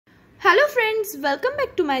Hello friends, welcome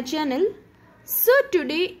back to my channel. So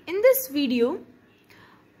today in this video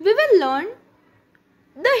we will learn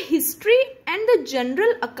the history and the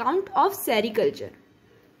general account of sericulture.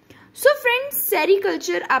 So friends,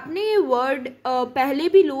 sericulture आपने ये word पहले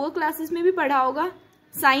भी lower classes में भी पढ़ा होगा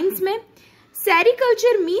science में.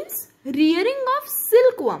 Sericulture means rearing of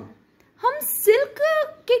silkworm. हम सिल्क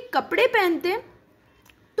के कपड़े पहनते हैं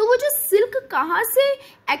तो वो जो सिल्क कहाँ से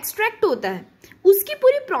एक्सट्रैक्ट होता है उसकी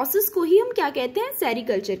पूरी प्रोसेस को ही हम क्या कहते हैं,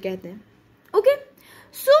 सेरिकल्चर कहते हैं. ओके,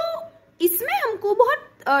 सो इसमें हमको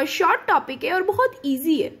बहुत शॉर्ट टॉपिक है और बहुत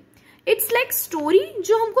इजी है. इट्स लाइक स्टोरी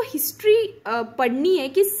जो हमको हिस्ट्री पढ़नी है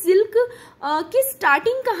कि सिल्क की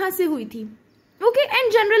स्टार्टिंग कहाँ से हुई थी. ओके,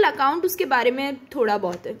 एंड जनरल अकाउंट उसके बारे में थोड़ा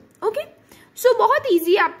बहुत है. ओके, सो बहुत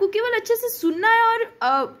इजी है, आपको केवल अच्छे से सुनना है और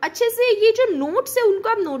अच्छे से ये जो नोट्स है उनको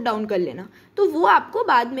आप नोट डाउन कर लेना, तो वो आपको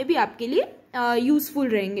बाद में भी आपके लिए यूजफुल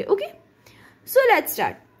रहेंगे. Okay, so let's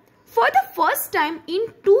start. For the first time in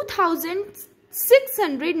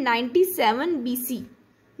 2697 BC,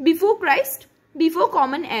 before Christ, before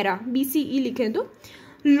common era, BCE लिखें तो,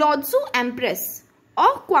 लॉत्सु empress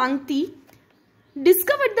of क्वांगती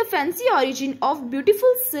discovered the fancy origin of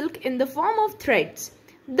beautiful silk in the form of threads.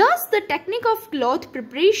 Thus, the technique of cloth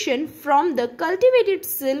preparation from the cultivated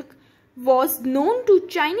silk was known to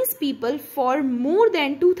Chinese people for more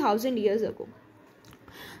than 2000 years ago.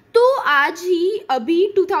 तो आज ही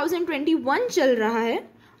अभी 2021 चल रहा है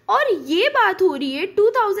और ये बात हो रही है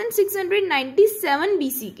 2697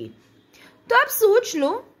 BC की. तो आप सोच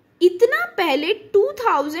लो, इतना पहले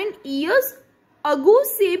 2000 years अगो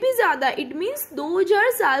से भी ज्यादा, इट मीन्स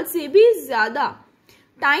 2000 साल से भी ज्यादा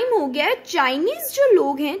टाइम हो गया है. चाइनीज जो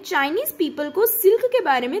लोग हैं, चाइनीज पीपल को सिल्क के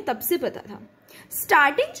बारे में तब से पता था.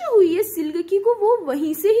 स्टार्टिंग जो हुई है सिल्क की को वो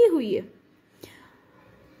वहीं से ही हुई है.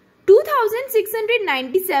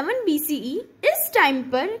 2697 BCE इस टाइम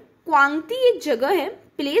पर क्वांगती एक जगह है,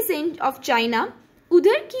 प्लेस ऑफ चाइना,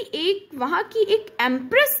 उधर की एक, वहां की एक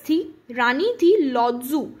एम्प्रेस थी, रानी थी,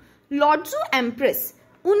 लॉत्सु एम्प्रेस.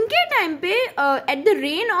 उनके टाइम पे at the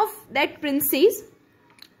rain of that princess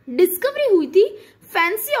discovery हुई थी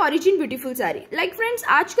fancy origin beautiful sari. Like friends,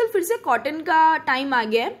 आजकल फिर से कॉटन का टाइम आ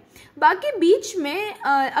गया है. बाकी बीच में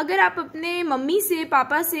अगर आप अपने मम्मी से,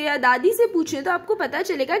 पापा से या दादी से पूछें तो आपको पता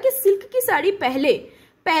चलेगा कि सिल्क की साड़ी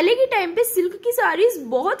पहले के टाइम पे सिल्क की साड़ीज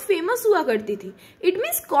बहुत फेमस हुआ करती थी. इट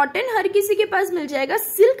मीन्स कॉटन हर किसी के पास मिल जाएगा,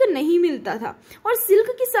 सिल्क नहीं मिलता था और सिल्क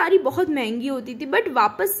की साड़ी बहुत महंगी होती थी. बट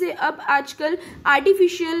वापस से अब आजकल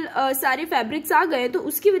आर्टिफिशियल सारे फैब्रिक्स आ गए तो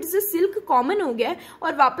उसकी वजह से सिल्क कॉमन हो गया है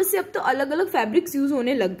और वापस से अब तो अलग अलग फैब्रिक्स यूज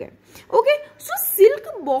होने लग गए. ओके, सो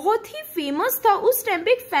सिल्क बहुत ही फेमस था उस टाइम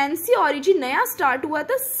पे. एक फैंसी ऑरिजिन नया स्टार्ट हुआ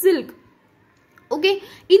था silk. Okay,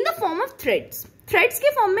 in the form of threads. Threads के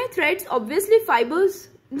फॉर्म में, थ्रेड्स ऑब्वियसली फाइबर्स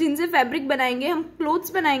जिनसे फैब्रिक बनाएंगे, हम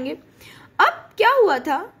क्लोथ्स बनाएंगे. अब क्या हुआ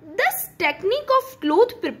था, this technique of cloth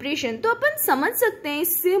preparation. तो अपन समझ सकते हैं,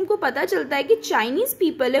 इससे हमको पता चलता है कि चाइनीज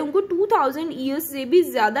पीपल है, उनको 2000 ईयर्स से भी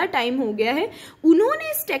ज्यादा टाइम हो गया है.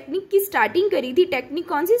 उन्होंने इस टेक्निक की स्टार्टिंग करी थी. टेक्निक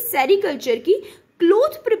कौन सी? सेरिकल्चर की.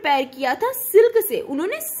 क्लोथ प्रिपेयर किया था सिल्क से.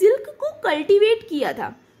 उन्होंने सिल्क को कल्टिवेट किया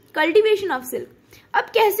था, कल्टिवेशन ऑफ सिल्क. अब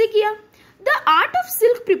कैसे किया? The art of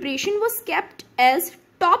silk preparation was kept as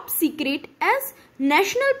top secret as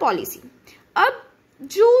national policy. अब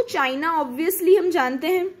जो चाइना, ऑब्वियसली हम जानते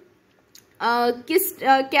हैं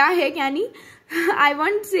क्या है क्या नहीं, आई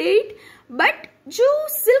वॉन्ट से इट, बट जो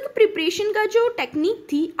सिल्क प्रिपरेशन का जो टेक्निक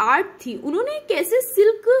थी, आर्ट थी, उन्होंने कैसे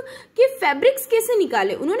सिल्क के फैब्रिक्स कैसे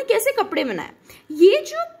निकाले, उन्होंने कैसे कपड़े बनाए, ये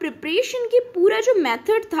जो प्रिपरेशन की पूरा जो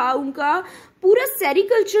मेथड था, उनका पूरा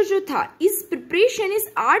सेरिकल्चर जो था, इस प्रिपरेशन, इस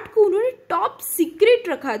आर्ट को उन्होंने टॉप सीक्रेट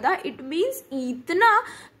रखा था. इट मीन्स इतना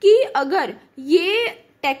कि अगर ये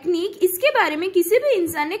टेक्निक, इसके बारे में किसी भी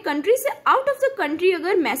इंसान ने कंट्री से आउट ऑफ द कंट्री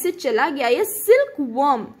अगर मैसेज चला गया, या सिल्क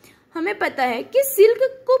वर्म, हमें पता है कि सिल्क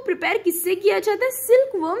को प्रिपेयर किससे किया जाता है,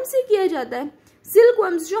 सिल्क वर्म से किया जाता है. सिल्क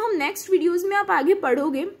वर्म्स जो हम नेक्स्ट वीडियोस में आप आगे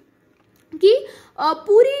पढ़ोगे कि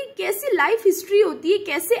पूरी कैसे लाइफ हिस्ट्री होती है,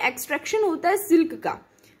 कैसे एक्सट्रैक्शन होता है सिल्क का,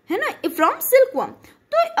 है ना, फ्रॉम सिल्क वर्म.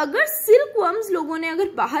 तो अगर सिल्क वर्म्स लोगों ने अगर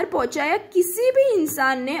बाहर पहुंचाया, किसी भी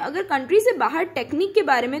इंसान ने अगर कंट्री से बाहर टेक्निक के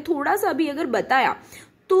बारे में थोड़ा सा भी अगर बताया,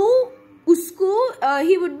 तो उसको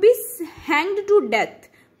he would be hanged to death,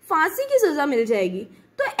 फांसी की सजा मिल जाएगी.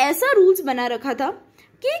 तो ऐसा रूल्स बना रखा था.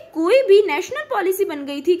 कि कोई भी नेशनल पॉलिसी बन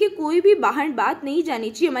गई थी कि कोई भी बाहर बात नहीं जानी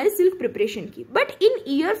चाहिए हमारे सिल्क प्रिपरेशन की। बट इन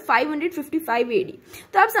ईयर 555 एडी,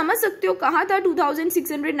 तो आप समझ सकते हो कहाँ था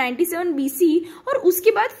 2697 बीसी, और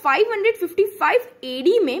उसके बाद 555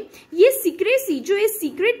 एडी में ये सीक्रेसी, जो ये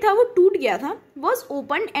सीक्रेट था वो टूट गया था, was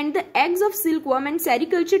opened and the eggs of silkworm and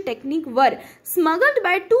sericulture technique were smuggled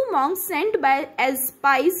by 2 monks sent by as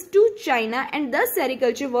spies to China, and thus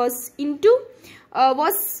sericulture was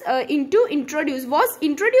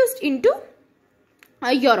introduced into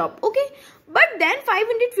Europe. Okay, but then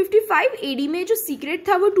 555 AD में जो secret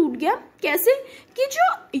था वो टूट गया। कैसे कि जो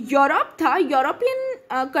Europe था, यूरोपियन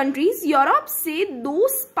कंट्रीज, यूरोप से 2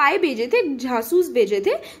 स्पाई भेजे थे, जासूस भेजे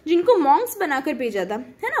थे, जिनको मॉन्क्स बनाकर भेजा था,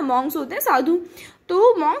 है ना, मॉन्क्स होते हैं साधु,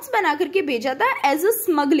 तो मॉन्क्स बना करके भेजा था एज अ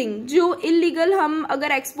स्मगलिंग, जो इलीगल हम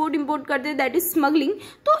अगर एक्सपोर्ट इंपोर्ट करते हैं दैट इज स्मगलिंग।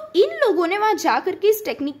 तो इन लोगों ने वहां जा करके इस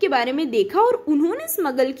टेक्निक के बारे में देखा और उन्होंने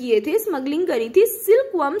स्मगलिंग करी थी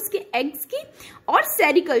सिल्क वर्म्स के एग्स की और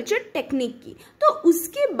सेरिकल्चर टेक्निक की। तो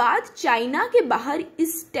उसके बाद चाइना के बाहर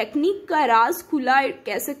इस टेक्निक का राज खुला,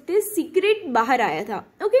 कह सकते हैं सीक्रेट बाहर आया था।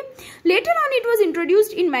 Okay, later on it was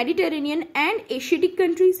introduced in Mediterranean and Asiatic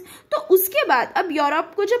countries. तो उसके बाद अब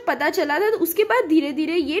यूरोप को जब पता चला था, तो उसके बाद धीरे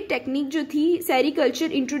धीरे ये टेक्निक जो थी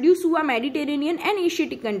सेरिकल्चर इंट्रोड्यूस हुआ मेडिटेरेनियन एंड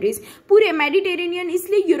एशियाटिक कंट्रीज। पूरे मेडिटेरेनियन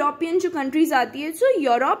इसलिए यूरोपियन जो कंट्रीज आती है, सो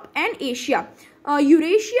यूरोप एंड एशिया,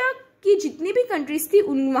 यूरेशिया की जितनी भी कंट्रीज थी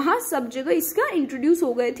उन वहाँ सब जगह इसका इंट्रोड्यूस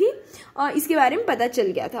हो गए थी, इसके बारे में पता चल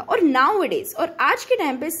गया था। और नाउ डेज, और आज के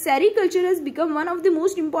टाइम पे sericulture has become one of the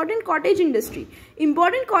most important cottage industry.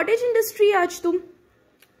 आज तो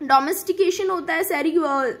डोमेस्टिकेशन होता है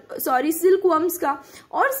सिल्क वर्म्स का,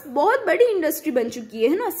 और बहुत बड़ी इंडस्ट्री बन चुकी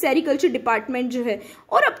है ना सेरिकल्चर डिपार्टमेंट जो है।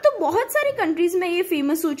 और अब तो बहुत सारी कंट्रीज में ये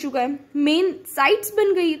फेमस हो चुका है, मेन साइट्स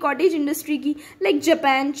बन गई है कॉटेज इंडस्ट्री की, like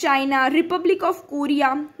Japan, China, Republic of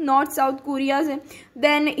Korea, north south Korea है,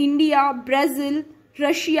 then India, Brazil,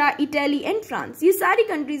 Russia, Italy and France, ये सारी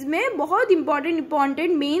कंट्रीज में बहुत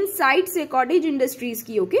इंपॉर्टेंट मेन साइट्स है कॉटेज इंडस्ट्रीज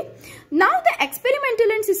की। Okay, now the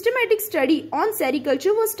experimental and systematic study on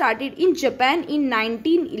sericulture was started in Japan इन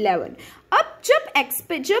 1911। अब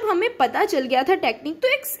जब हमें पता चल गया था टेक्निक, तो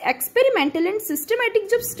एक एक्सपेरिमेंटल एंड सिस्टमैटिक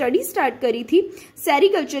जब स्टडी स्टार्ट करी थी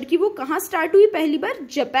सेरिकल्चर की, वो कहाँ स्टार्ट हुई? पहली बार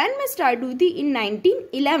जापान में स्टार्ट हुई थी इन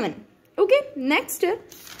 1911। Okay,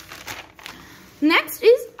 Next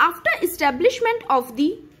is after establishment of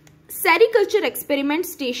the Sericulture Experiment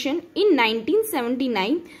Station in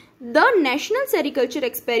 1979, the National Sericulture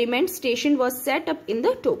Experiment Station was set up in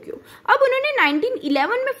the Tokyo. अब उन्होंने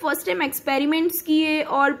 1911 में फर्स्ट टाइम एक्सपेरिमेंट्स किए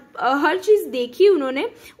और हर चीज देखी उन्होंने।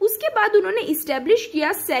 उसके बाद उन्होंने इस्टेब्लिश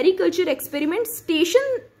किया सेरिकल्चर एक्सपेरिमेंट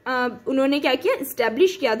स्टेशन, उन्होंने क्या किया?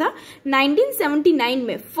 इस्टेब्लिश किया था 1979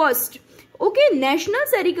 में first. Okay, national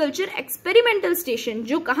sericulture experimental station,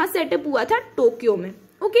 जो कहाँ सेटअप हुआ था? टोक्यो में।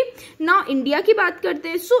 ओके, नाउ इंडिया की बात करते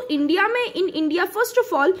हैं। सो इंडिया में, in India first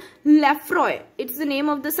of all लेफ्रॉय, it's the name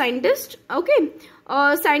of the scientist. Okay,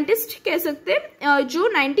 scientist कह सकते हैं, जो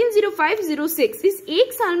 1905-06 इस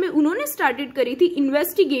एक साल में उन्होंने स्टार्टेड करी थी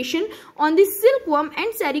investigation on the silk worm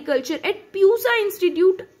and sericulture eight Pusa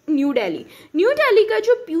institute, new Delhi का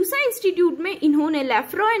जो प्यूसा इंस्टीट्यूट में इन्होंने,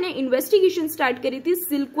 लेफ्रॉय ने इन्वेस्टिगेशन स्टार्ट करी थी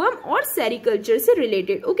सिल्क वर्म और सेरिकल्चर से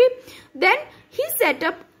related. Okay, then he set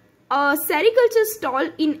up a sericulture stall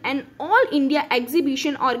in an all India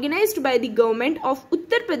exhibition organized by the government of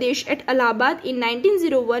Uttar Pradesh at Allahabad in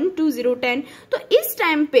 1901 to 010। तो इस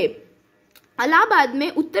time पे इलाहाबाद में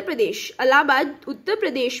उत्तर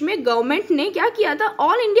प्रदेश में government ने क्या किया था?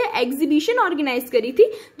 ऑल इंडिया एग्जीबिशन ऑर्गेनाइज करी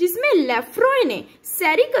थी, जिसमें लेफ्रॉय ने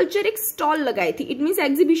सेरिकल्चर एक स्टॉल लगाई थी। इट मीन्स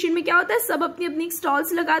एग्जीबिशन में क्या होता है, सब अपनी अपनी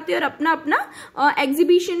स्टॉल्स लगाते हैं और अपना अपना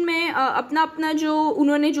एग्जीबिशन में अपना अपना जो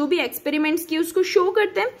उन्होंने जो भी एक्सपेरिमेंट्स किए उसको शो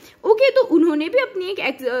करते हैं। ओके, तो उन्होंने भी अपनी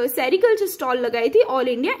एक सेरिकल्चर स्टॉल लगाई थी ऑल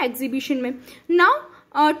इंडिया एग्जीबिशन में। Now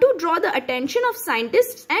to draw the attention of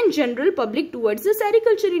scientists and general public towards the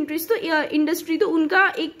sericulture industry, तो उनका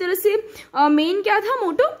एक तरह से मेन क्या था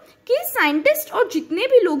मोटो, कि साइंटिस्ट और जितने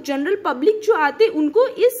भी लोग जनरल पब्लिक जो आते उनको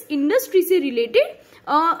इस इंडस्ट्री से रिलेटेड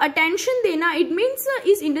अटेंशन देना। इट मीन्स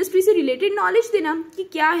इस इंडस्ट्री से रिलेटेड नॉलेज देना कि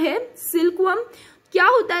क्या है सिल्क वर्म, क्या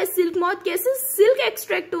होता है सिल्क मॉथ, कैसे सिल्क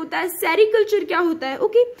एक्सट्रैक्ट होता है, सेरिकल्चर क्या होता है।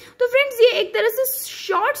 ओके, तो फ्रेंड्स ये एक तरह से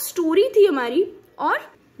शॉर्ट स्टोरी थी हमारी और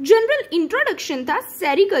जनरल इंट्रोडक्शन था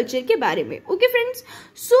सेरिकल्चर के बारे में। Okay friends,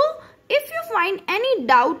 so if you find any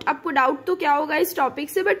doubt, आपको डाउट तो क्या होगा इस टॉपिक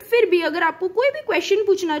से, बट फिर भी अगर आपको कोई भी क्वेश्चन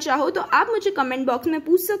पूछना चाहो तो आप मुझे कमेंट बॉक्स में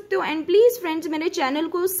पूछ सकते हो। एंड प्लीज फ्रेंड्स मेरे चैनल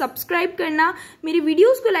को सब्सक्राइब करना, मेरी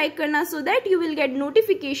वीडियोस को लाइक करना, so that you will get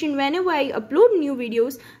notification whenever I upload new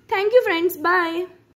videos. Thank you friends, bye.